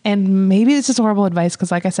 And maybe this is horrible advice,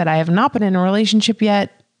 because like I said, I have not been in a relationship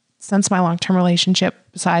yet since my long-term relationship,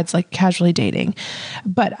 besides like casually dating.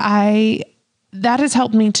 But that has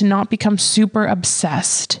helped me to not become super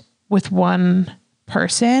obsessed with one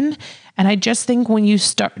person. And I just think when you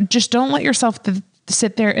just don't let yourself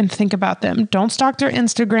sit there and think about them. Don't stalk their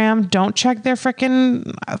Instagram. Don't check their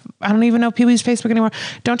freaking, I don't even know people use Facebook anymore.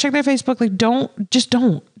 Don't check their Facebook. Like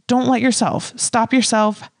don't let yourself stop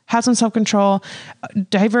yourself. Have some self-control,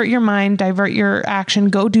 divert your mind, divert your action,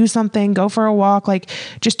 go do something, go for a walk. Like,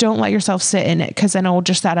 just don't let yourself sit in it, because then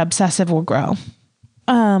that obsessive will grow.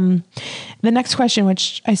 The next question,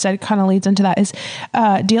 which I said kind of leads into that, is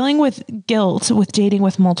dealing with guilt with dating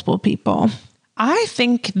with multiple people. I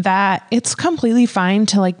think that it's completely fine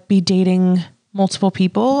to like be dating multiple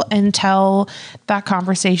people until that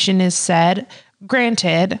conversation is said.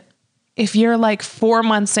 Granted, if you're like 4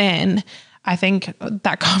 months in, I think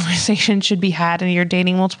that conversation should be had and you're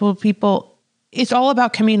dating multiple people. It's all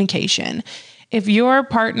about communication. If your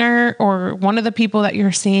partner or one of the people that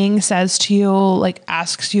you're seeing says to you, like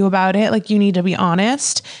asks you about it, like you need to be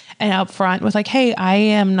honest and upfront with like, hey, I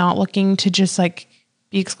am not looking to just like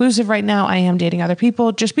be exclusive right now. I am dating other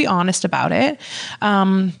people. Just be honest about it.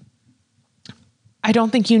 I don't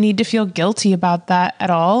think you need to feel guilty about that at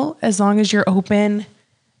all, as long as you're open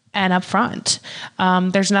and upfront.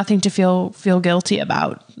 There's nothing to feel guilty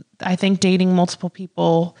about. I think dating multiple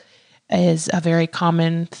people is a very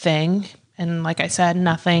common thing. And like I said,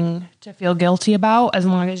 nothing to feel guilty about as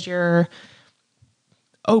long as you're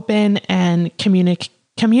open and communicative.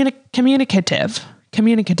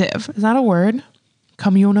 Communicative. Is that a word?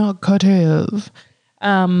 Communicative.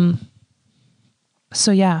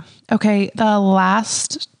 So yeah. Okay. I've got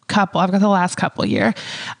the last couple here.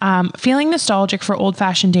 Feeling nostalgic for old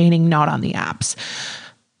fashioned dating, not on the apps.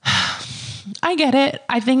 I get it.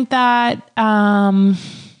 I think that, well,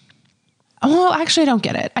 actually I don't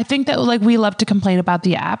get it. I think that like we love to complain about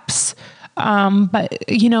the apps. But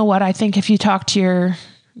you know what? I think if you talk to your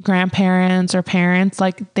grandparents or parents,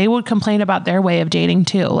 like they would complain about their way of dating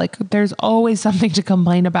too. Like there's always something to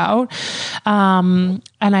complain about. And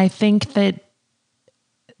I think that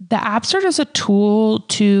the apps are just a tool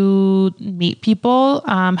to meet people.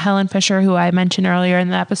 Helen Fisher, who I mentioned earlier in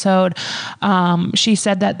the episode, she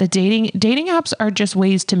said that the dating apps are just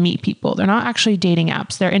ways to meet people. They're not actually dating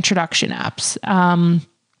apps. They're introduction apps.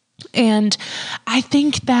 And I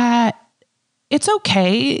think that it's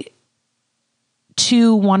okay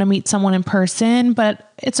to want to meet someone in person,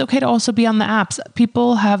 but it's okay to also be on the apps.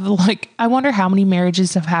 People have I wonder how many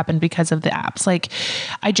marriages have happened because of the apps. Like,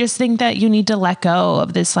 I just think that you need to let go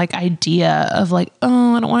of this idea of oh,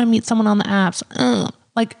 I don't want to meet someone on the apps.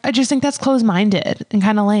 I just think that's closed-minded and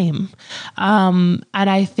kind of lame. And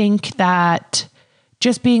I think that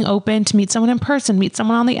just being open to meet someone in person, meet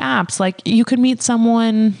someone on the apps, you could meet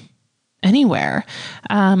someone anywhere.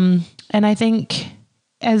 And I think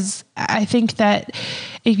that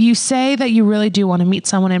if you say that you really do want to meet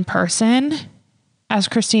someone in person, as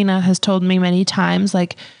Christina has told me many times,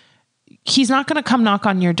 he's not going to come knock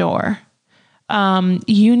on your door.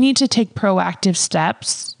 You need to take proactive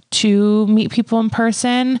steps to meet people in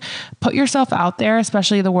person. Put yourself out there,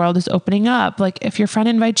 especially the world is opening up. If your friend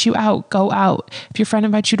invites you out, go out. If your friend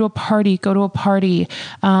invites you to a party, go to a party.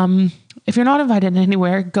 If you're not invited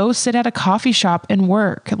anywhere, go sit at a coffee shop and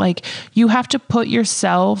work. You have to put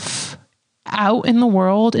yourself out in the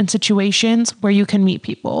world in situations where you can meet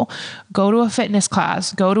people. Go to a fitness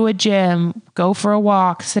class, go to a gym, go for a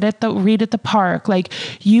walk, read at the park.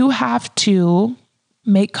 You have to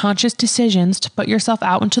make conscious decisions to put yourself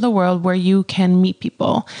out into the world where you can meet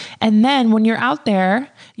people. And then when you're out there,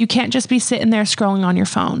 you can't just be sitting there scrolling on your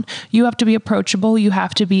phone. You have to be approachable. You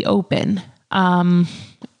have to be open.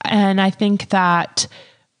 And I think that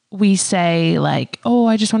we say oh,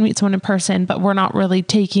 I just want to meet someone in person, but we're not really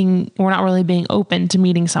being open to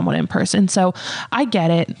meeting someone in person. So I get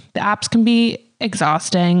it. The apps can be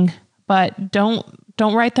exhausting, but don't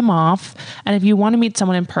write them off. And if you want to meet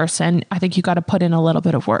someone in person, I think you got to put in a little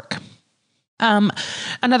bit of work.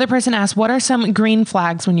 Another person asked, what are some green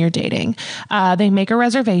flags when you're dating? They make a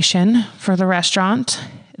reservation for the restaurant.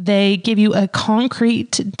 They give you a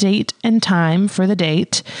concrete date and time for the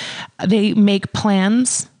date. They make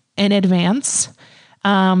plans in advance.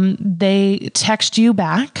 They text you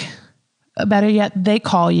back. Better yet, they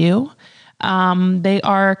call you. They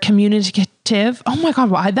are communicative. Oh my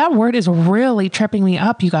God, that word is really tripping me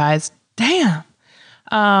up, you guys. Damn.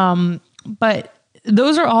 But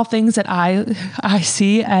those are all things that I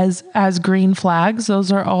see as green flags.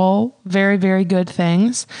 Those are all very, very good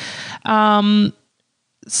things.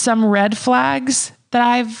 Some red flags that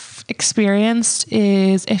I've experienced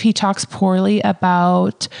is if he talks poorly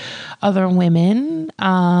about other women,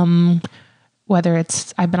 whether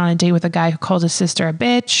it's I've been on a date with a guy who called his sister a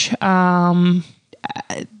bitch.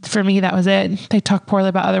 For me, that was it. They talk poorly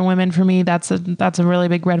about other women. For me, that's a really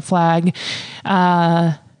big red flag.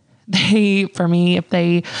 For me, if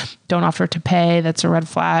they don't offer to pay, that's a red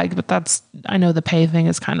flag. But I know the pay thing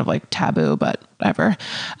is kind of taboo, but whatever.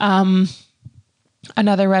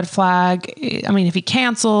 Another red flag, if he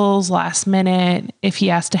cancels last minute, if he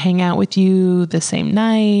has to hang out with you the same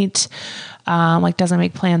night, doesn't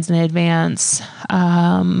make plans in advance. There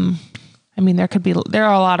are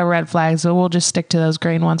a lot of red flags, so we'll just stick to those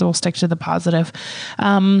green ones. We'll stick to the positive.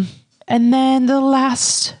 And then the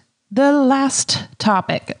last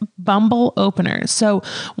topic, Bumble openers. So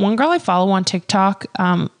one girl I follow on TikTok,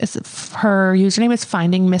 her username is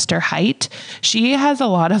Finding Mr. Height. She has a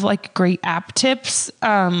lot of great app tips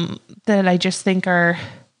that I just think are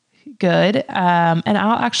good. And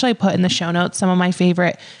I'll actually put in the show notes some of my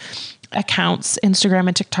favorite accounts, Instagram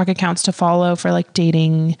and TikTok accounts to follow for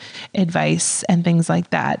dating advice and things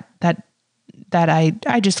like that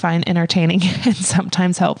I just find entertaining and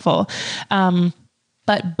sometimes helpful.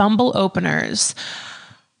 But Bumble openers.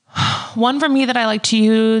 One for me that I like to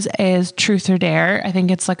use is Truth or Dare. I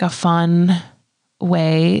think it's a fun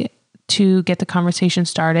way to get the conversation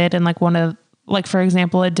started. And for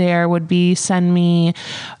example, a dare would be send me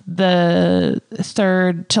the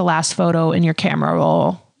third to last photo in your camera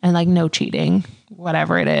roll and like no cheating,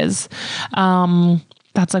 whatever it is.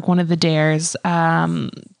 That's like one of the dares.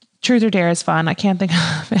 Truth or dare is fun. I can't think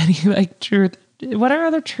of any like truth. What are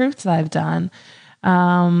other truths that I've done?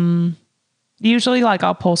 Usually like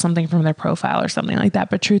I'll pull something from their profile or something like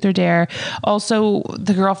that, but truth or dare. Also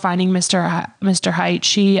the girl finding Mr. Height,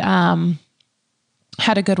 she,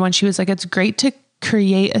 had a good one. She was like, it's great to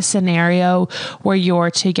create a scenario where you're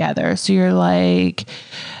together. So you're like,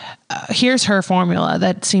 here's her formula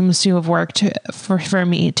that seems to have worked for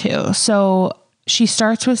me too. So she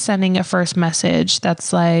starts with sending a first message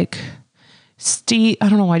that's like, Steve, I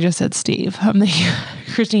don't know why I just said Steve. I'm the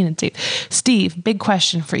Christine and Steve. Steve, big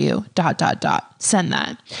question for you, ... Send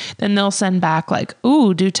that. Then they'll send back like,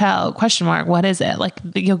 ooh, do tell, ? What is it? Like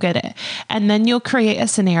you'll get it. And then you'll create a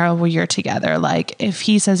scenario where you're together. Like if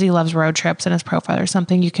he says he loves road trips in his profile or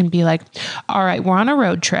something, you can be like, all right, we're on a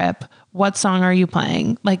road trip. What song are you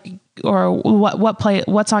playing? Like, or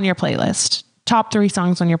what's on your playlist? Top 3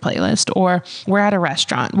 songs on your playlist, or we're at a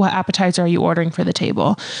restaurant. What appetizer are you ordering for the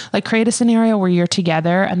table? Like create a scenario where you're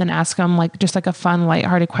together and then ask them like just like a fun,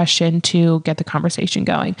 lighthearted question to get the conversation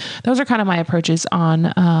going. Those are kind of my approaches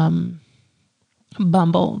on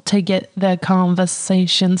Bumble to get the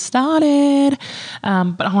conversation started.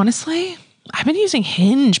 But honestly, I've been using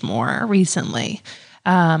Hinge more recently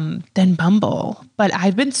than Bumble, but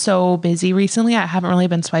I've been so busy recently. I haven't really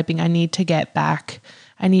been swiping. I need to get back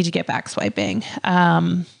swiping.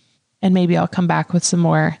 And maybe I'll come back with some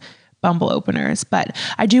more Bumble openers, but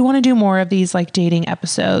I do want to do more of these like dating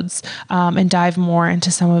episodes, and dive more into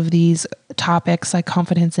some of these topics like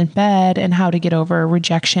confidence in bed and how to get over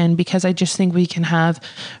rejection, because I just think we can have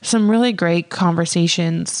some really great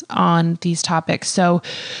conversations on these topics. So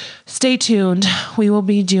stay tuned. We will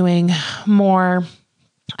be doing more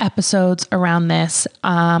episodes around this.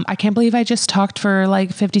 I can't believe I just talked for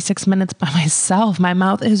like 56 minutes by myself. My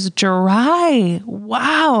mouth is dry.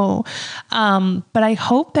 Wow. But I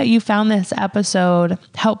hope that you found this episode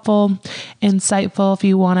helpful, insightful. If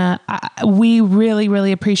you want to, we really,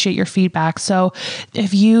 really appreciate your feedback. So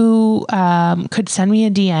if you could send me a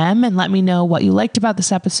DM and let me know what you liked about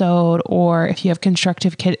this episode, or if you have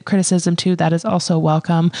constructive criticism too, that is also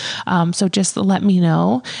welcome. So just let me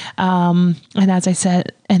know. And as I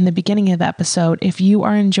said in the beginning of the episode, if you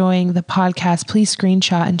are enjoying the podcast, please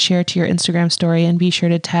screenshot and share to your Instagram story, and be sure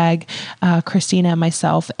to tag Christina,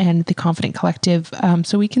 myself, and the Confident Collective,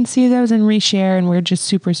 so we can see those and reshare. And we're just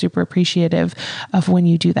super, super appreciative of when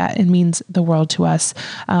you do that. It means the world to us.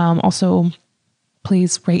 Also,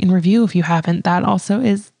 please rate and review if you haven't. That also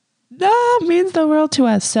means the world to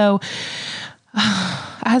us. So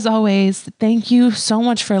as always, thank you so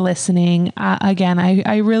much for listening. Again,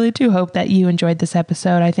 I really do hope that you enjoyed this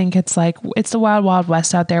episode. I think it's the wild, wild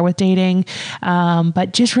west out there with dating.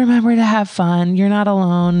 But just remember to have fun. You're not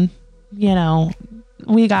alone. You know,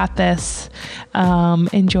 we got this.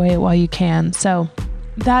 Enjoy it while you can. So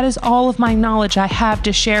that is all of my knowledge I have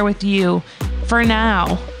to share with you for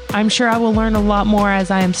now. I'm sure I will learn a lot more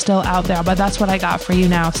as I am still out there, but that's what I got for you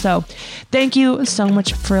now. So thank you so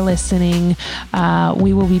much for listening.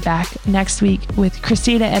 We will be back next week with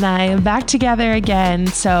Christina and I back together again.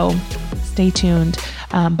 So stay tuned.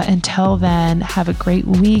 But until then, have a great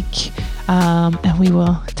week. And we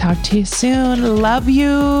will talk to you soon. Love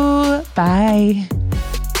you. Bye.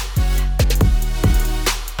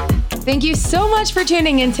 Thank you so much for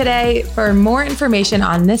tuning in today. For more information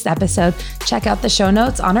on this episode, check out the show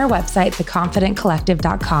notes on our website,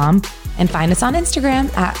 theconfidentcollective.com, and find us on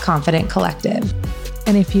Instagram at Confident Collective.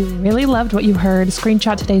 And if you really loved what you heard,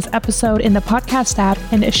 screenshot today's episode in the podcast app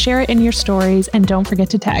and share it in your stories, and don't forget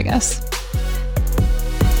to tag us.